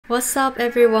What's up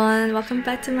everyone, welcome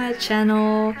back to my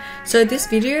channel. So this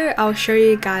video I'll show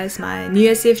you guys my New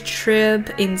Year's Eve trip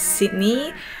in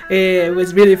Sydney. It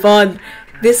was really fun.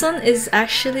 This one is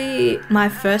actually my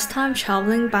first time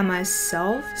traveling by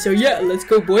myself. So yeah, let's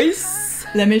go boys.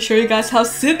 Let me show you guys how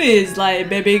Sydney is like,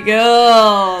 baby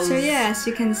girls. So yeah, as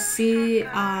you can see,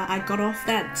 I got off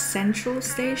that Central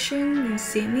station in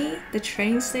Sydney, the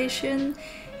train station.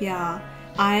 Yeah,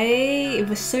 I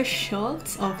was so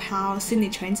shocked of how Sydney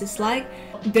trains is like.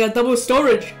 They are double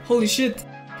storage, holy shit.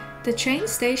 The train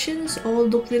stations all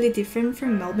look really different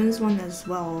from Melbourne's one as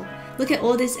well. Look at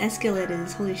all these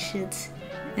escalators, holy shit.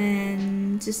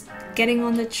 And just getting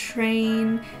on the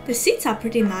train, the seats are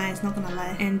pretty nice, not gonna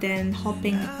lie. And then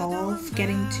hopping off,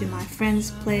 getting to my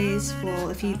friend's place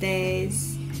for a few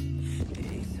days.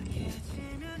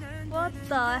 What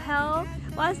the hell?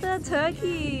 Why is there a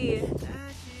turkey?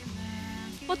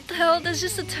 What the hell? There's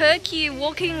just a turkey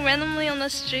walking randomly on the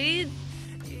street.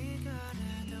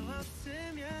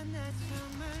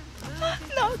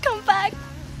 No, come back!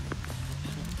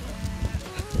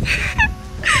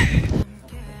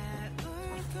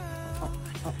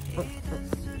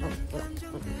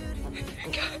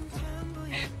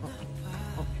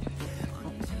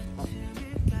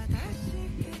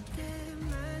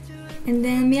 And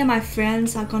then me and my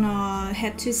friends are gonna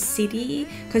head to City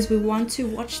because we want to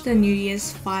watch the New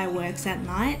Year's fireworks at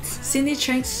night. Sydney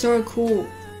train's so cool.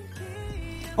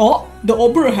 Oh, the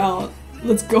Opera House!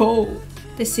 Let's go!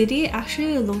 The city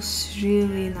actually looks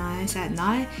really nice at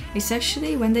night,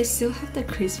 especially when they still have the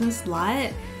Christmas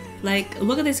light. Like,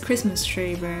 look at this Christmas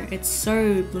tree, bro. It's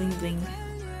so bling bling.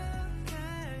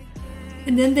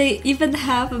 And then they even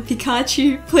have a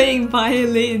Pikachu playing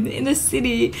violin in the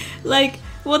city. Like,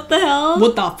 what the hell?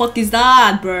 What the fuck is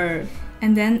that, bro?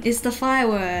 And then it's the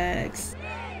fireworks.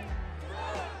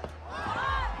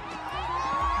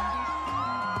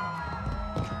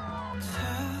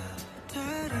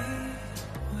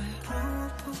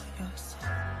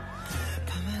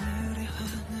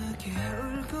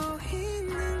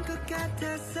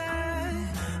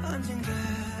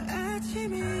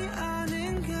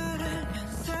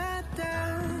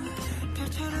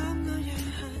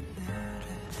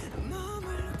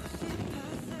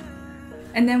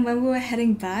 And then when we were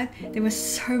heading back, there were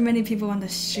so many people on the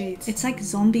streets. It's like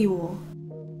zombie war.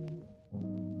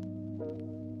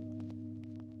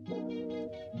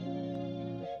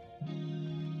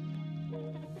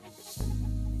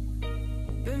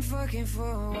 Been fucking for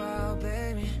a while,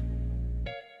 baby.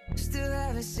 Still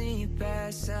haven't seen your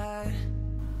best side.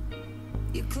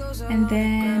 And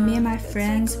then me and my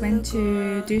friends went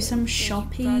to do some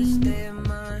shopping.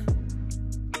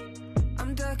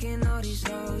 I'm ducking all these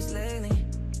hoes lately.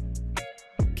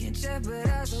 Can't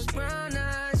jeopardize those brown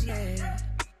eyes, yeah.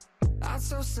 I'll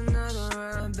toast another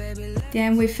round, baby.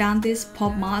 Then we found this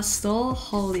Pop Mart store.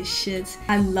 Holy shit.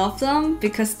 I love them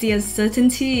because the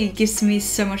uncertainty gives me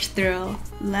so much thrill.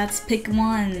 Let's pick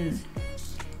one.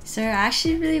 So I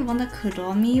actually really want the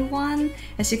Kuromi one.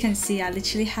 As you can see, I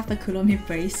literally have a Kuromi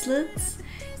bracelet.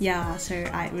 Yeah, so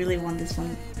I really want this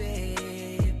one.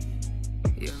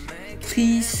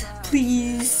 Please,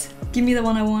 please, give me the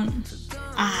one I want.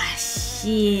 Ah,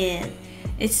 shit.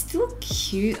 It's still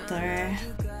cute though.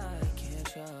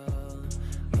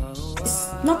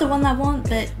 It's not the one I want,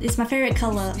 but it's my favorite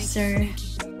color, so...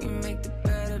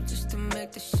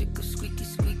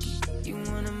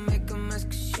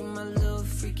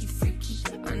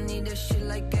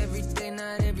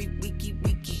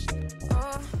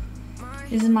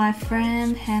 This is my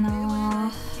friend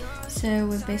Hannah. So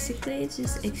we're basically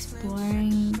just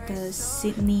exploring the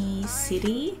Sydney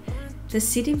city. The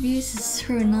city views is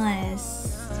so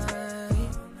nice.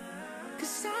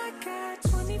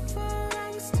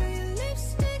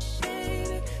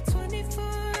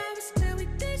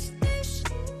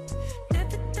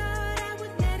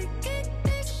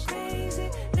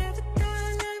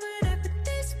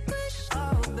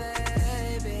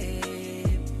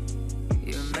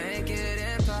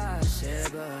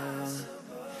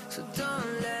 So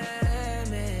don't let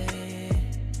me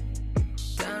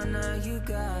down, now you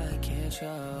got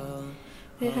control.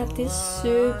 They have this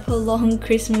super long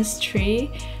Christmas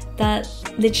tree that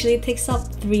literally takes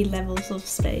up 3 levels of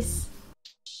space.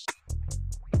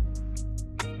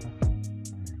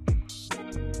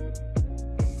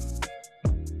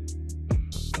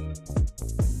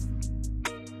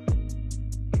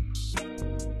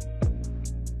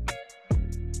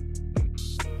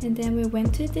 And then we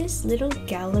went to this little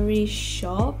gallery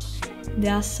shop.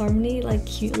 There are so many like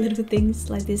cute little things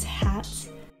like this hat.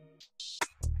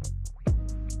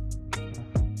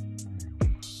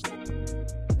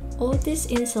 All these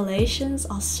installations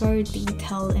are so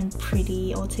detailed and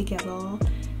pretty altogether.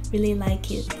 Really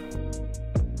like it.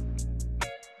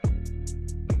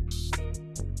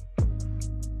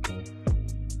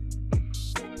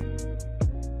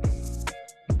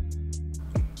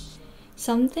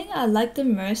 Something I like the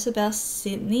most about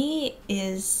Sydney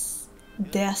is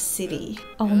their city.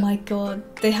 Oh my god,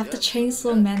 they have the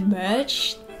Chainsaw Man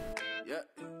merch.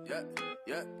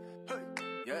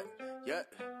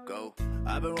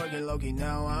 I've been working low-key,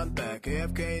 now I'm back.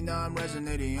 AFK, now I'm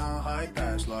resonating on high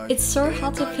pass. Like, it's so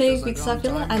hard to pick because I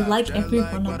feel like I like every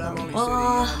one of them.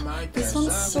 Oh, this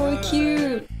one's so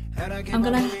cute. I'm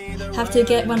gonna have to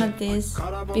get one of these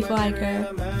before I go.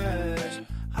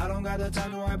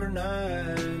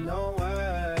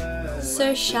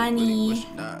 So shiny.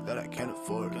 That I can't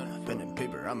afford. Pen and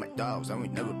paper on my dogs and we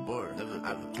never bored.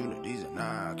 Opportunities and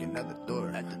I can at the door.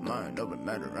 At the mind over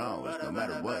matter hours, no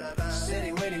matter what.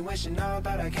 Sitting waiting wishing out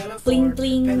that I can't afford. Bling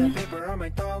bling. Pen and paper on my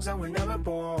dogs and we're never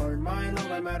bored. Mind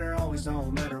over matter always,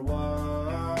 no matter what.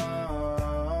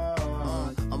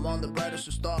 I'm on the brightest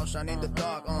of stars, shining the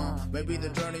dark, maybe the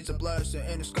journey's a blessing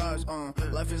in disguise,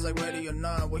 life is like ready or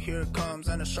not, well here it comes,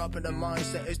 and a sharpen the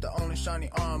mindset is the only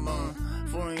shining armor.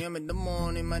 4 AM in the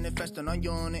morning, manifesting on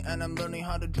yawning, and I'm learning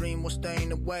how to dream while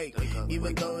staying awake.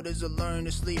 Even though it is a learn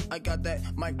to sleep, I got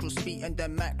that micro speed and that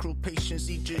macro patience.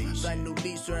一直在努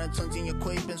力，虽然曾经也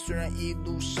溃笨，虽然一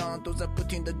路上都在不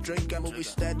停的追赶 ，moving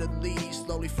steadily,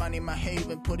 slowly finding my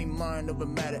haven, putting mind over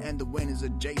matter, and the win is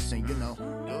adjacent, you know.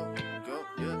 Go, go,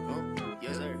 yeah, go,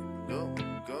 yes sir. Go,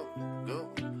 go, go, go,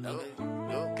 go,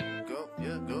 go,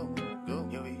 yeah, go, go,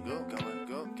 yeah, we go, come on,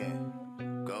 go, okay,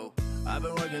 go. I've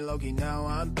been working low-key, now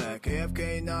I'm back.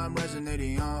 AFK, now I'm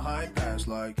resonating on high pass.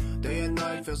 Like, day and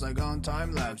night feels like on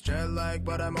time lapse. Jet lag,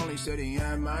 but I'm only sitting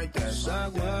at my desk.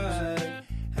 Segway,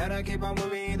 and I keep on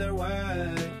moving either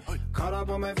way. Caught up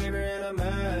on my favorite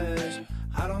anime.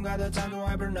 I don't got the time to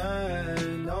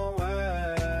hibernate, no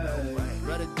way.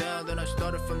 Write it down, then I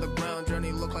started from the ground.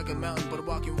 Journey looked like a mountain, but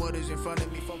walking what is in front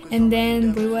of me. And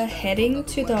then we were heading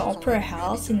to the Opera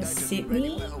House in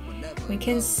Sydney. We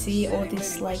can see all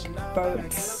these like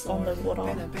boats on the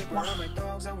water. Wow.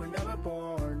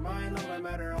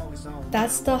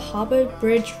 That's the harbour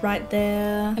bridge right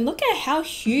there. And look at how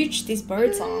huge these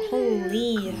boats are.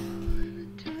 Holy.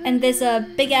 And there's a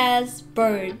big ass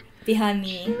boat behind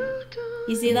me.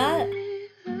 You see that?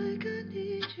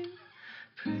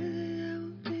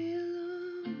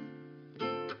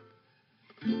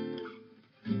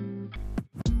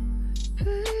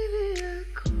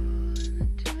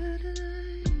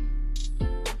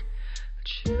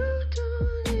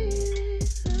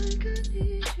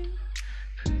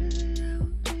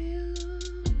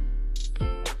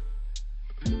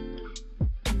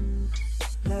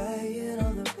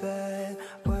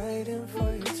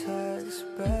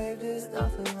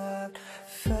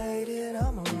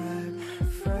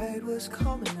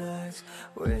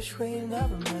 Wish we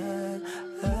never met,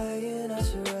 laying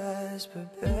us to rest,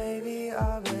 but baby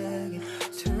I'm begging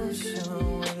too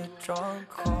soon with a drunk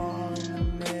call in the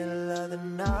middle of the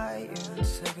night. You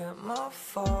took at my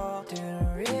fault,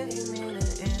 didn't really mean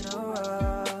to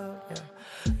interrupt, yeah.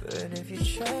 But if you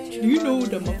change your you know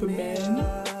mind, the Muffin Man.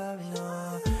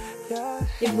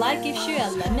 If life gives you a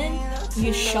lemon,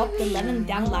 you shove the lemon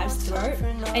down life's throat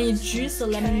and you juice the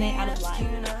lemonade out of life.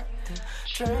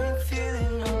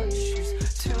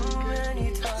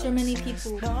 So many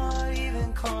people. Not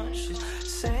even conscious.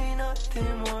 Say nothing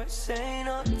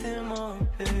more,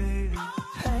 baby.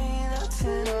 Pain, that's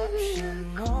an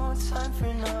option. No time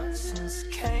for nonsense.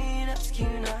 Can't ask you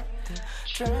nothing.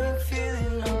 Drink,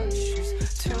 feeling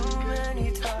nauseous. Too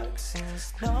many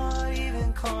toxins. Not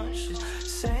even conscious.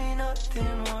 Say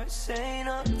nothing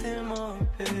more,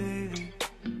 baby.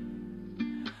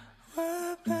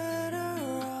 We're better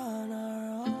on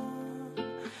our own.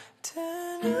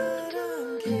 Tonight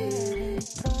I'm getting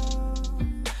through.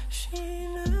 She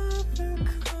never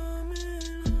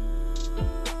coming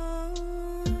home.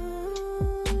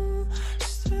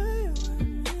 Stay with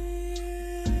me.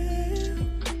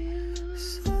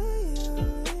 Say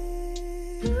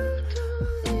you'll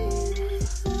leave.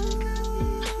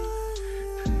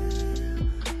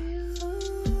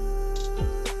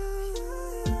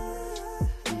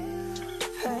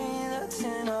 Pain, that's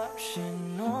an option.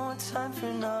 No time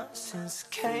for nonsense.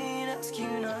 Can't ask you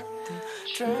nothing.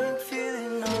 Drink,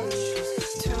 feeling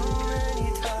nauseous. Too many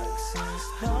toxins.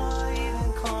 Not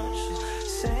even conscious.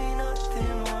 Say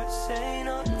nothing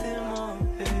more,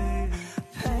 baby.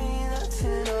 Pain, that's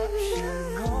an option.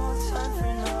 No time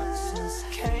for nonsense.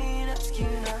 Can't ask you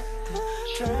nothing.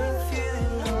 Drink,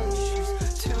 feeling nauseous.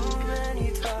 Too many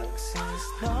toxins.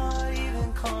 Not even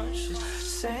conscious.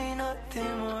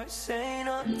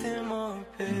 something more,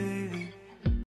 babe.